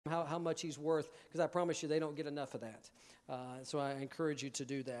much he's worth, because I promise you they don't get enough of that. So I encourage you to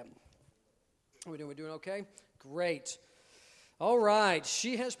do that. We're doing okay? Great. All right.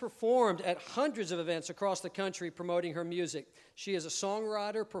 She has performed at hundreds of events across the country promoting her music. She is a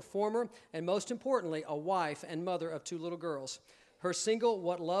songwriter, performer, and most importantly, a wife and mother of 2 little girls. Her single,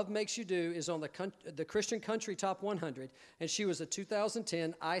 What Love Makes You Do, is on the Christian Country Top 100, and she was a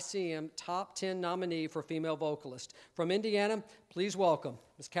 2010 ICM Top 10 nominee for female vocalist. From Indiana, please welcome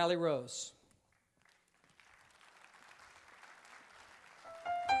Ms. Callie Rose.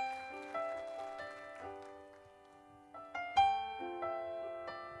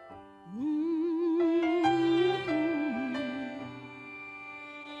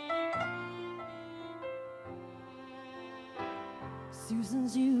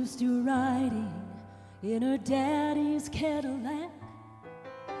 Susan's used to riding in her daddy's Cadillac.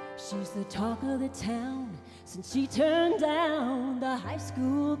 She's the talk of the town since she turned down the high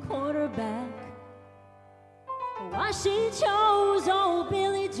school quarterback. Why she chose old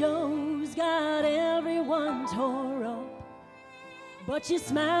Billy Joe's got everyone tore up, but she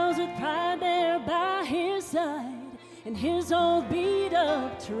smiles with pride there by his side in his old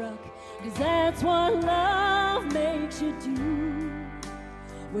beat-up truck, 'cause that's what love makes you do.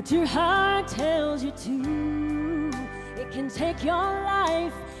 What your heart tells you to. It can take your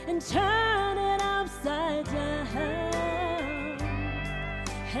life and turn it upside down.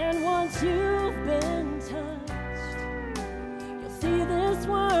 And once you've been touched, you'll see this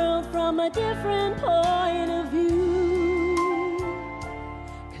world from a different point of view.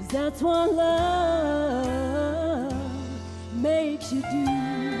 'Cause that's what love makes you do.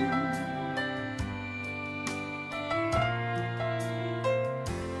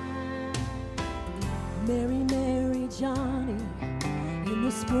 Mary, Mary, Johnny, in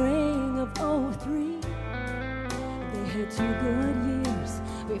the spring of '03, they had 2 good years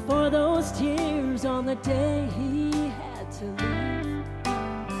before those tears on the day he had to leave.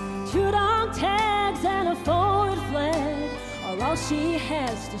 2 dog tags and a forward flag are all she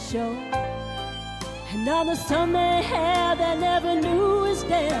has to show. And now the son they had that never knew his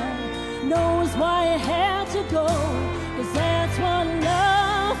dad knows why he had to go. 'Cause that's what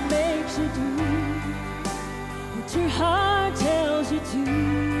love makes you do. Your heart tells you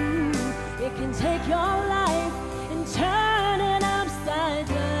to. It can take your life and turn it upside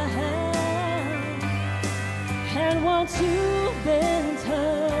down. And once you've been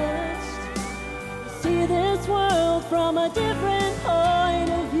touched, you see this world from a different point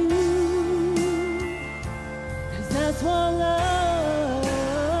of view. 'Cause that's what love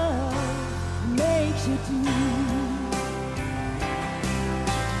makes you do.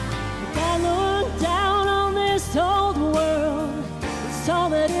 If I look down on this old world and saw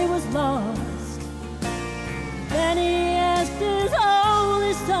that it was lost, then he asked his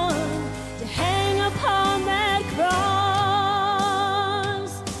only son to hang upon that cross.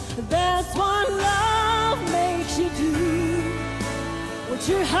 That's what love makes you do. What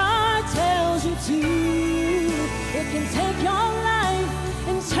your heart tells you to. It can take your life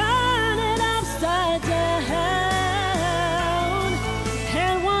and turn it upside down.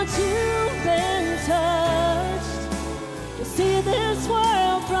 And once you've been touched, you'll see this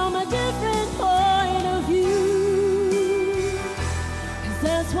world from a different point of view. 'Cause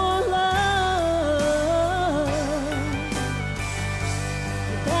that's what love,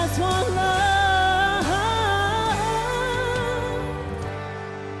 that's what love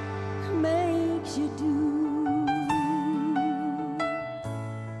makes you do.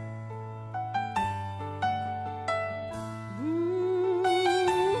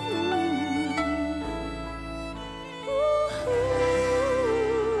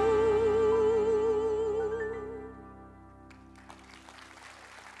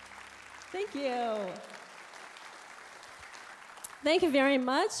 Thank you. Thank you very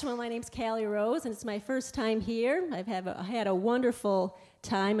much. Well, my name's Callie Rose, and it's my first time here. I had a wonderful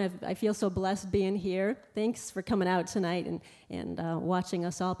time. I feel so blessed being here. Thanks for coming out tonight and watching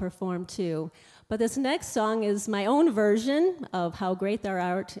us all perform, too. But this next song is my own version of How Great Thou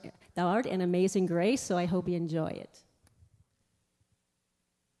Art and Amazing Grace, so I hope you enjoy it.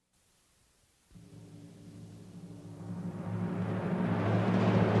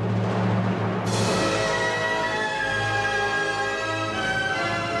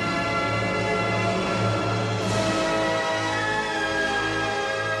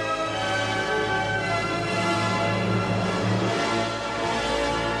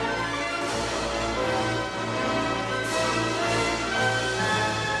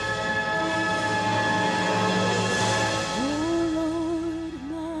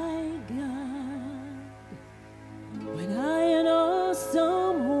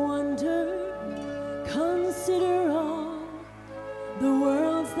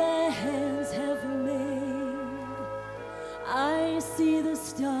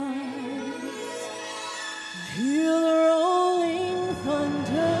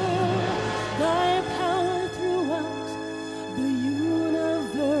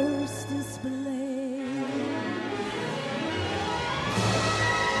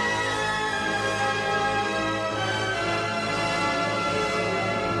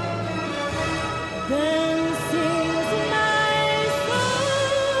 Then sings my soul,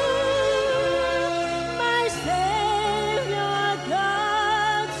 my Savior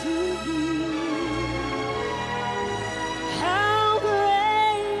God to thee. How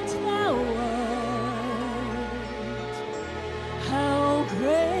great thou art, how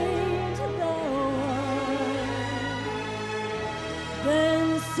great thou art.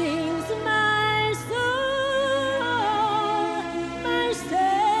 Then sings my soul, my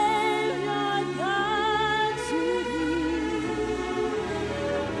Savior God to thee.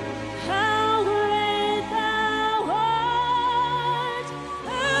 How great thou art,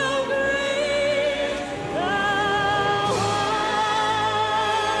 how great thou art.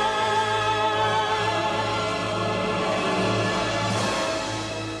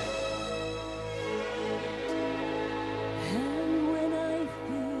 And when I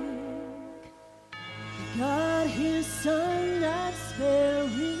think God his Son not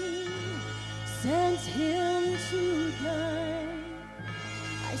sparing, sent him to die,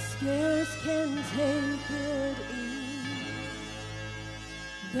 I scarce can take it in,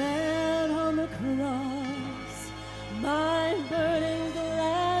 that on the cross my burden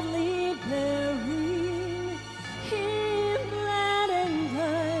gladly bearing, he bled and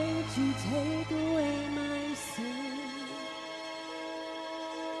died to take away my sin.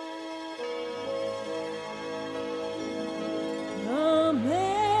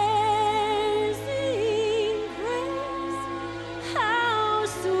 Amazing grace, how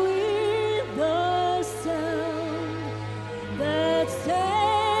sweet the sound that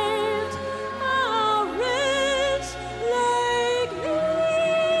saved a wretch like me.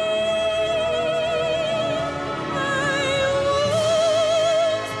 I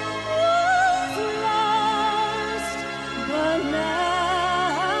was lost, but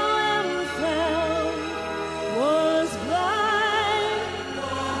now am found. Was blind,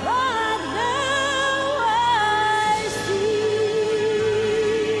 but now I see.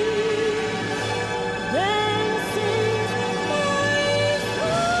 Then sings my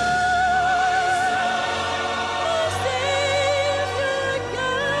Savior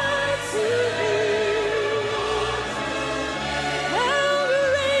God to thee. How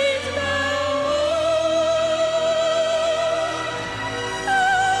great thou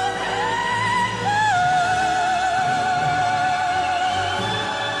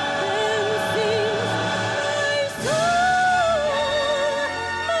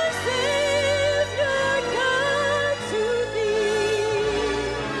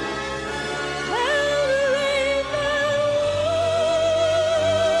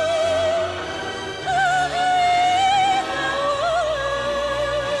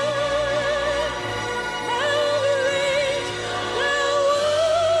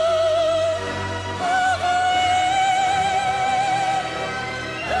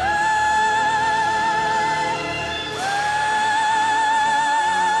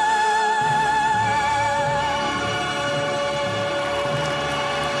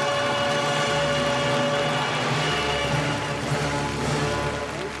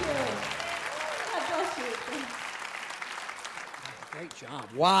Great job.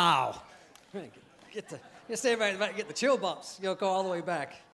 Wow. Get everybody get the chill bumps. You'll go all the way back.